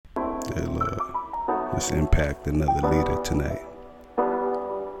Dear Lord, let's impact another leader tonight.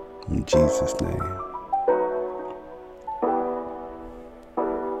 In Jesus' name.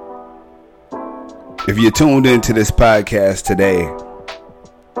 If you're tuned into this podcast today,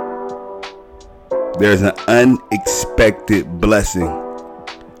 there's an unexpected blessing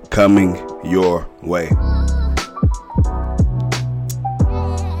coming your way.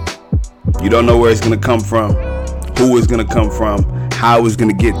 You don't know where it's going to come from, who it's going to come from, how it's going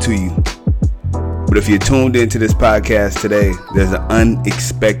to get to you. But if you're tuned into this podcast today, there's an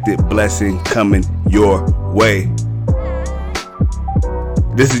unexpected blessing coming your way.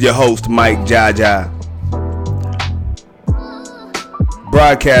 This is your host, Mike Jaja,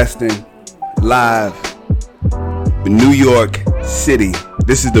 broadcasting live in New York City.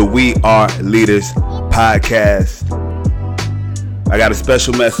 This is the We Are Leaders podcast. I got a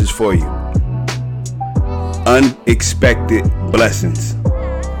special message for you. Unexpected blessings.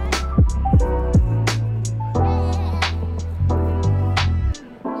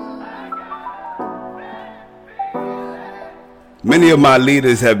 Many of my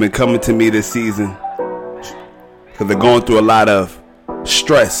leaders have been coming to me this season because they're going through a lot of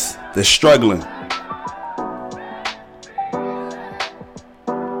stress. They're struggling.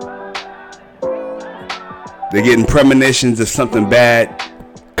 They're getting premonitions of something bad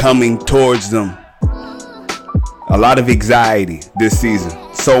coming towards them. A lot of anxiety this season.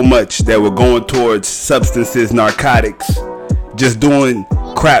 So much that we're going towards substances, narcotics, just doing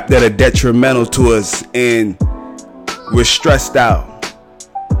crap that are detrimental to us, and we're stressed out.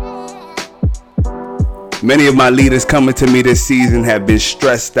 Many of my leaders coming to me this season have been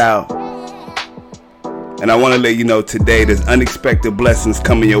stressed out. And I want to let you know today there's unexpected blessings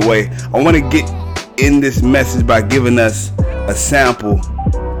coming your way. I want to get in this message by giving us a sample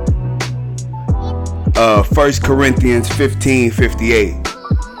of 1 Corinthians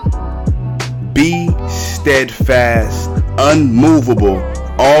 15:58. Be steadfast, unmovable,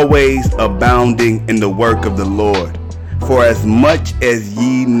 always abounding in the work of the Lord. For as much as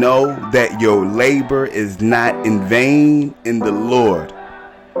ye know that your labor is not in vain in the Lord,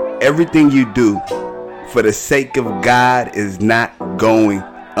 everything you do for the sake of God is not going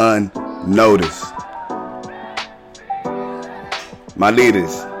unnoticed. My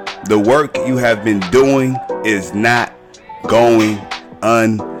leaders, the work you have been doing is not going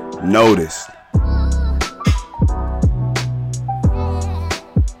unnoticed.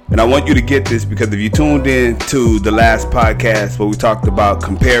 And I want you to get this, because if you tuned in to the last podcast where we talked about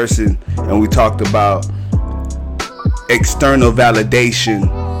comparison and we talked about external validation,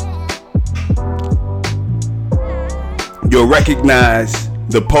 you'll recognize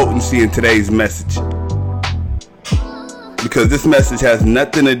the potency in today's message. Because this message has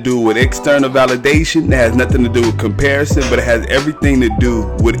nothing to do with external validation, it has nothing to do with comparison, but it has everything to do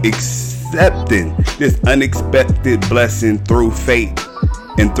with accepting this unexpected blessing through faith.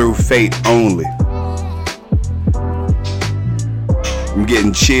 And through faith only. I'm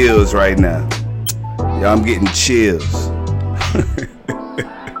getting chills right now. Y'all, I'm getting chills.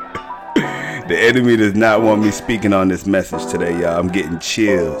 The enemy does not want me speaking on this message today, y'all. I'm getting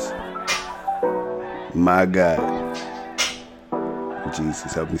chills. My God.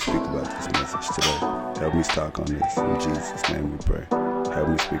 Jesus, help me speak about this message today. Help me talk on this. In Jesus' name we pray. Help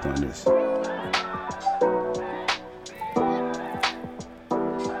me speak on this.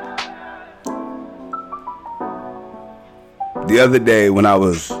 The other day when I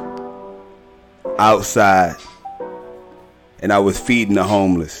was outside and I was feeding the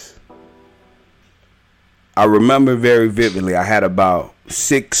homeless, I remember very vividly I had about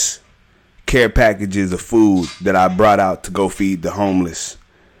 6 care packages of food that I brought out to go feed the homeless.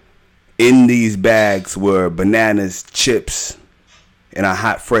 In these bags were bananas, chips, and a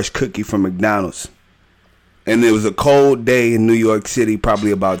hot fresh cookie from McDonald's. And it was a cold day in New York City,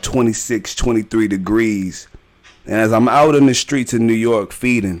 probably about 26, 23 degrees. And as I'm out in the streets of New York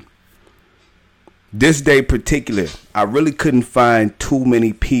feeding, this day particular, I really couldn't find too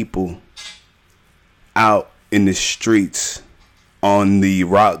many people out in the streets on the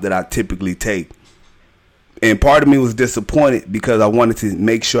route that I typically take. And part of me was disappointed because I wanted to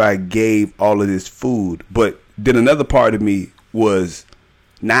make sure I gave all of this food. But then another part of me was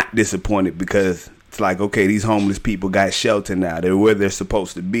not disappointed because it's like, okay, these homeless people got shelter now. They're where they're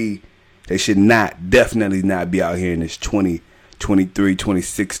supposed to be. They should definitely not be out here in this 20, 23,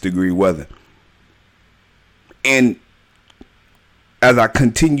 26 degree weather. And as I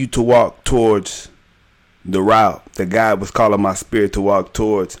continued to walk towards the route that God was calling my spirit to walk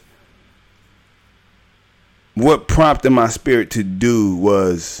towards, what prompted my spirit to do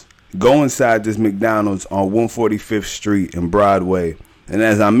was go inside this McDonald's on 145th Street and Broadway And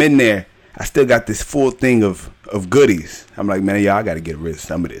as I'm in there, I still got this full thing of goodies. I'm like, man, y'all, I got to get rid of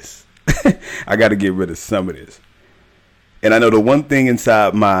some of this. I got to get rid of some of this. And I know the one thing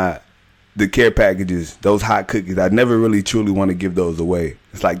inside the care packages, those hot cookies, I never really truly want to give those away.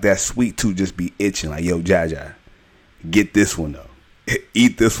 It's like that sweet tooth just be itching. Like, yo, Jaja, get this one though.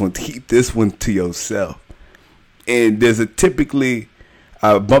 Eat this one. Keep this one to yourself. And there's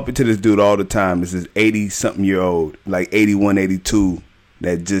I bump into this dude all the time. This is 80-something-year-old, like 81, 82,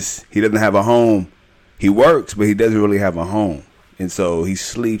 that he doesn't have a home. He works, but he doesn't really have a home. And so he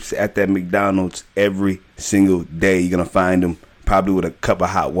sleeps at that McDonald's every single day. You're going to find him probably with a cup of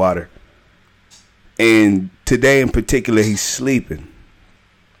hot water. And today in particular, he's sleeping.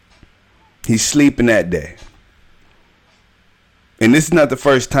 He's sleeping that day. And this is not the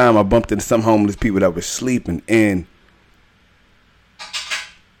first time I bumped into some homeless people that were sleeping. And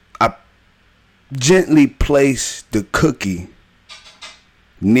I gently placed the cookie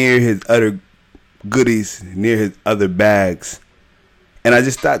near his other goodies, near his other bags. And I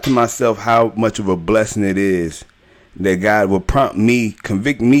just thought to myself how much of a blessing it is that God will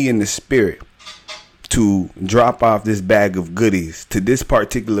convict me in the spirit to drop off this bag of goodies to this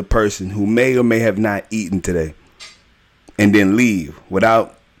particular person who may or may have not eaten today, and then leave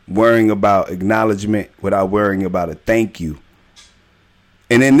without worrying about acknowledgement, without worrying about a thank you.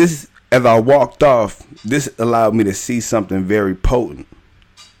 And then as I walked off, this allowed me to see something very potent,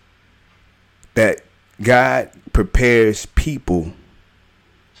 that God prepares people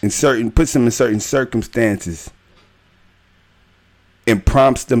puts them in certain circumstances and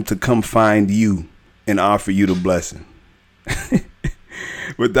prompts them to come find you and offer you the blessing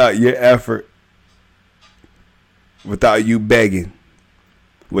without your effort, without you begging,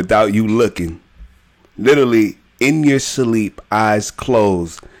 without you looking. Literally in your sleep, eyes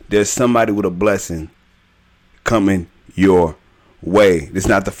closed, there's somebody with a blessing coming your way. This is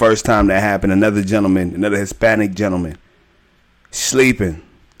not the first time that happened. Another Hispanic gentleman, sleeping.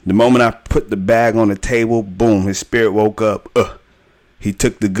 The moment I put the bag on the table, boom, his spirit woke up. He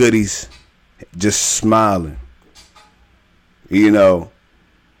took the goodies, just smiling. And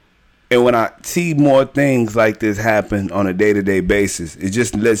when I see more things like this happen on a day-to-day basis, it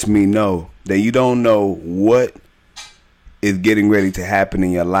just lets me know that you don't know what is getting ready to happen in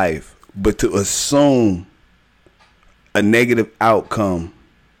your life. But to assume a negative outcome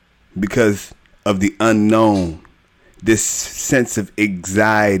because of the unknown, this sense of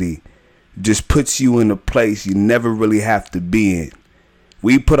anxiety just puts you in a place you never really have to be in.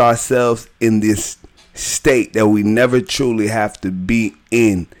 We put ourselves in this state that we never truly have to be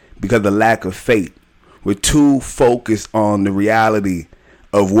in because of lack of faith. We're too focused on the reality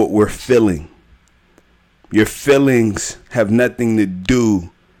of what we're feeling. Your feelings have nothing to do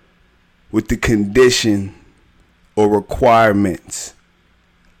with the condition or requirements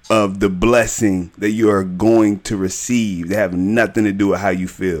of the blessing that you are going to receive. They have nothing to do with how you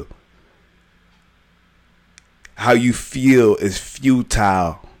feel. How you feel is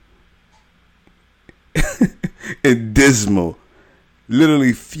futile and dismal,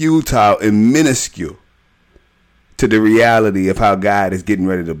 literally futile and minuscule to the reality of how God is getting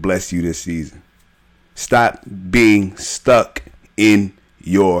ready to bless you this season. Stop being stuck in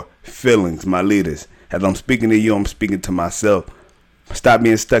your feelings, my leaders. As I'm speaking to you, I'm speaking to myself. Stop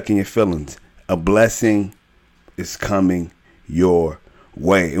being stuck in your feelings. A blessing is coming your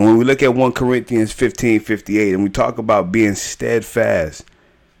way. And when we look at 1 Corinthians 15:58 and we talk about being steadfast,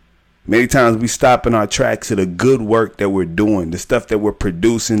 many times we stop in our tracks at the good work that we're doing, the stuff that we're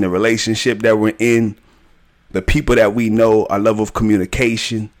producing, the relationship that we're in, the people that we know, our level of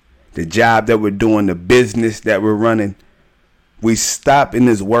communication, the job that we're doing, the business that we're running. We stop in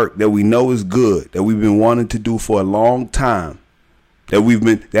this work that we know is good, that we've been wanting to do for a long time,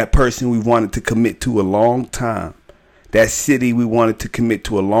 that person we wanted to commit to a long time, that city we wanted to commit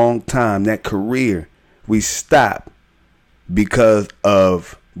to a long time, that career. We stop because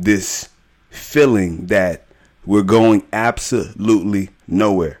of this feeling that we're going absolutely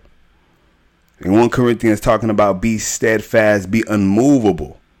nowhere. And 1 Corinthians talking about be steadfast, be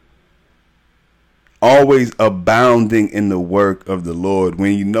unmovable, always abounding in the work of the Lord.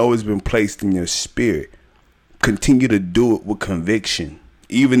 When you know it's been placed in your spirit, continue to do it with conviction,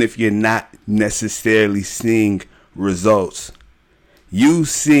 even if you're not necessarily seeing results. You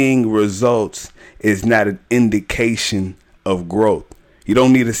seeing results is not an indication of growth. You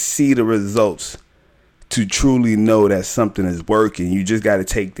don't need to see the results to truly know that something is working. You just got to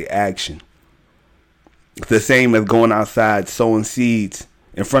take the action. It's the same as going outside, sowing seeds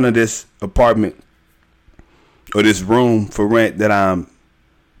in front of this apartment or this room for rent that I'm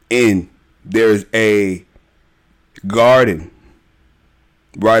in. There's a garden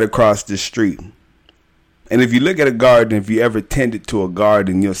right across the street. And if you look at a garden, if you ever tended to a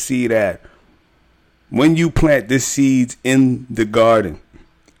garden, you'll see that when you plant the seeds in the garden,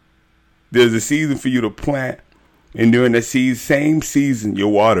 there's a season for you to plant, and during the same season, you're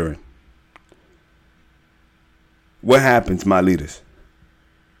watering. What happens, my leaders?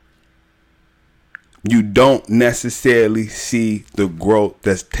 You don't necessarily see the growth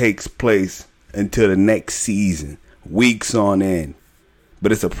that takes place until the next season, weeks on end.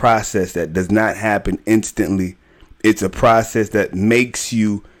 But it's a process that does not happen instantly. It's a process that makes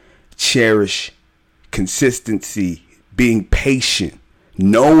you cherish consistency, being patient,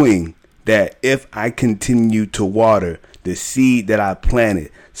 knowing that if I continue to water the seed that I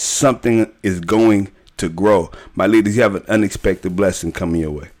planted, something is going to grow. My leaders, you have an unexpected blessing coming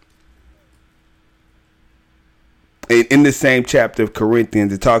your way. And in the same chapter of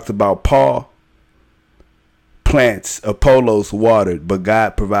Corinthians, it talks about Paul plants, Apollos watered, but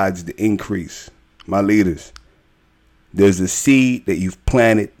God provides the increase. My leaders, there's a seed that you've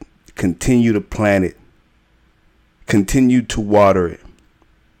planted. Continue to plant it. Continue to water it.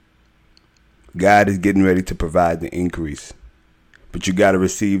 God is getting ready to provide the increase. But you got to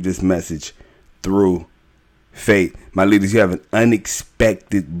receive this message through faith. My leaders, you have an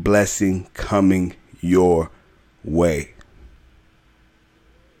unexpected blessing coming your way.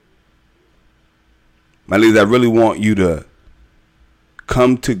 My leaders, I really want you to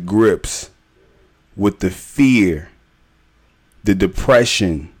come to grips with the fear, the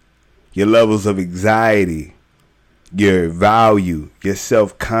depression, your levels of anxiety, your value, your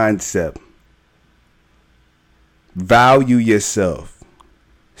self-concept. Value yourself.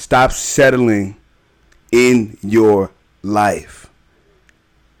 Stop settling in your life.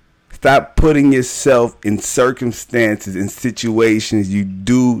 Stop putting yourself in circumstances and situations you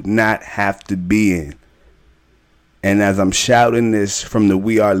do not have to be in. And as I'm shouting this from the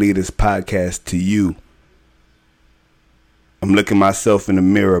We Are Leaders podcast to you, I'm looking myself in the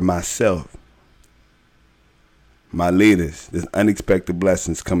mirror myself. My leaders, there's unexpected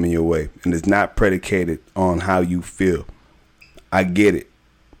blessings coming your way. And it's not predicated on how you feel. I get it.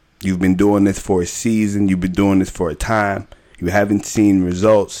 You've been doing this for a season. You've been doing this for a time. You haven't seen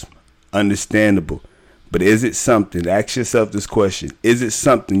results. Understandable. But is it something? Ask yourself this question. Is it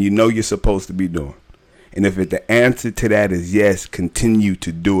something you know you're supposed to be doing? And if the answer to that is yes, continue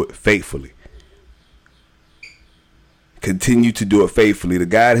to do it faithfully. Continue to do it faithfully. The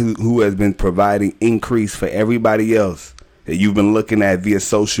God who has been providing increase for everybody else that you've been looking at via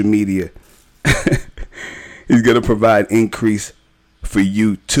social media, he's going to provide increase for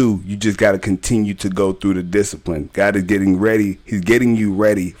you too. You just got to continue to go through the discipline. God is getting ready. He's getting you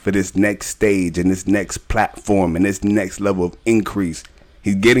ready for this next stage and this next platform and this next level of increase.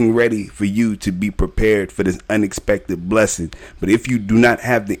 He's getting ready for you to be prepared for this unexpected blessing. But if you do not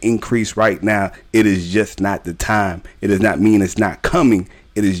have the increase right now, it is just not the time. It does not mean it's not coming.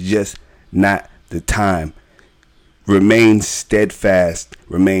 It is just not the time. Remain steadfast.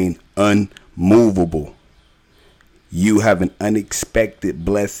 Remain unmovable. You have an unexpected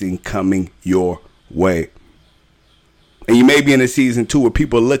blessing coming your way. And you may be in a season too where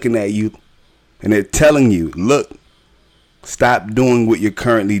people are looking at you and they're telling you, look, stop doing what you're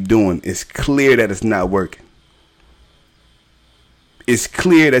currently doing. It's clear that it's not working. It's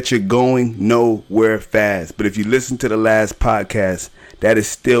clear that you're going nowhere fast. But if you listen to the last podcast, that is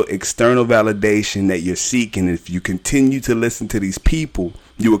still external validation that you're seeking. If you continue to listen to these people,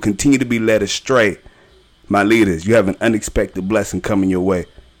 you will continue to be led astray. My leaders, you have an unexpected blessing coming your way.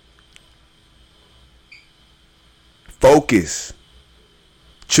 Focus.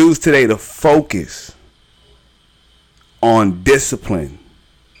 Choose today to focus on discipline,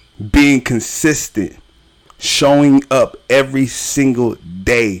 being consistent, showing up every single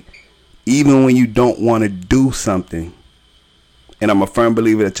day, even when you don't want to do something. And I'm a firm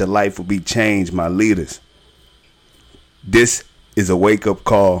believer that your life will be changed, my leaders. This is a wake-up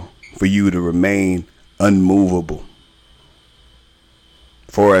call for you to remain unmovable.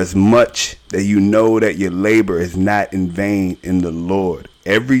 For as much that you know that your labor is not in vain in the Lord,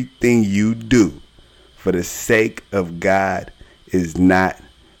 everything you do for the sake of God is not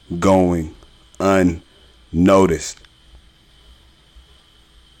going unnoticed.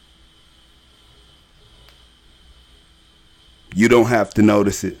 You don't have to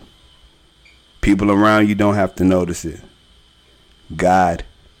notice it. People around you don't have to notice it. God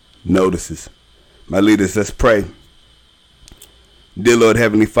notices. My leaders, let's pray. Dear Lord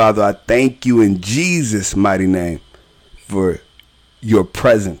Heavenly Father, I thank you in Jesus' mighty name for your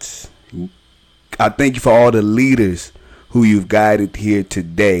presence. I thank you for all the leaders who you've guided here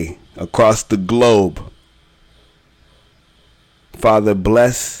today across the globe. Father,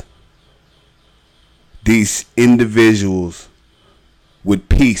 bless these individuals with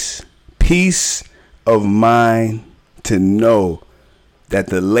peace of mind to know that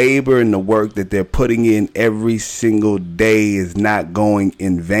the labor and the work that they're putting in every single day is not going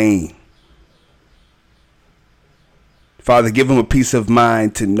in vain. Father, give them a peace of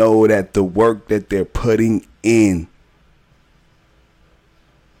mind to know that the work that they're putting in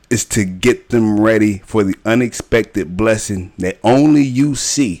is to get them ready for the unexpected blessing that only you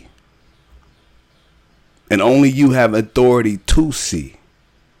see and only you have authority to see.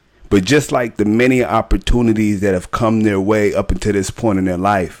 But just like the many opportunities that have come their way up until this point in their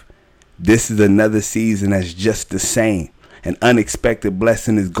life, this is another season that's just the same. An unexpected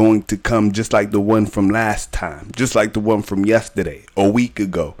blessing is going to come just like the one from last time, just like the one from yesterday, a week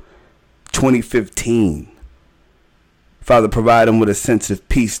ago, 2015. Father, provide them with a sense of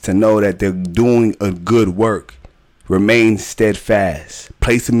peace to know that they're doing a good work. Remain steadfast.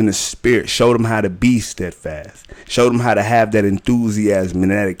 Place them in the spirit. Show them how to be steadfast. Show them how to have that enthusiasm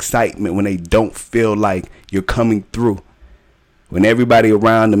and that excitement when they don't feel like you're coming through. When everybody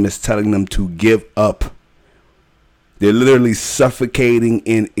around them is telling them to give up. They're literally suffocating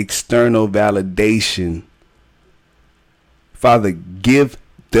in external validation. Father, give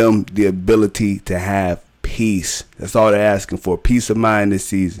them the ability to have peace. That's all they're asking for. Peace of mind this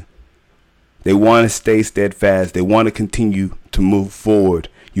season. They want to stay steadfast. They want to continue to move forward.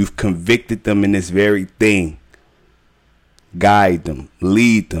 You've convicted them in this very thing. Guide them.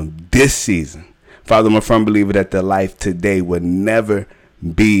 Lead them this season. Father, I'm a firm believer that their life today will never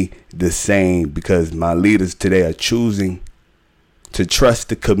be the same because my leaders today are choosing to trust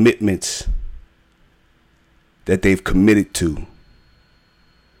the commitments that they've committed to.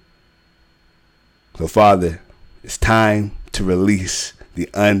 So, Father, it's time to release the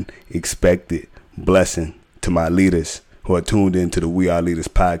unexpected blessing to my leaders who are tuned into the We Are Leaders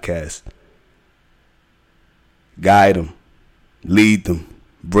podcast. Guide them, lead them,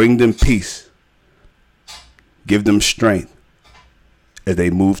 bring them peace, give them strength as they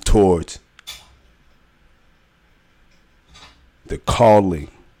move towards the calling,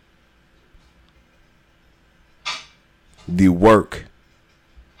 the work,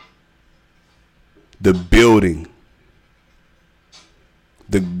 the building,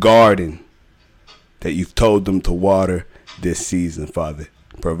 the garden that you've told them to water this season, Father.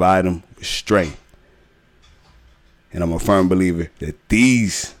 Provide them with strength. And I'm a firm believer that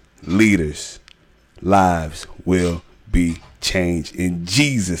these leaders' lives will be changed. In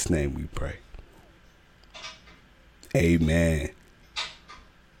Jesus' name we pray. Amen.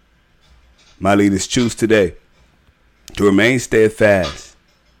 My leaders, choose today to remain steadfast.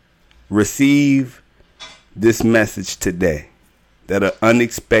 Receive this message today that an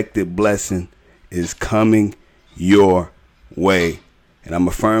unexpected blessing is coming your way. And I'm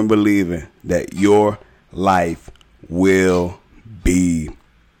a firm believer that your life will be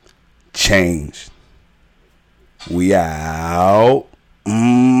changed. We out.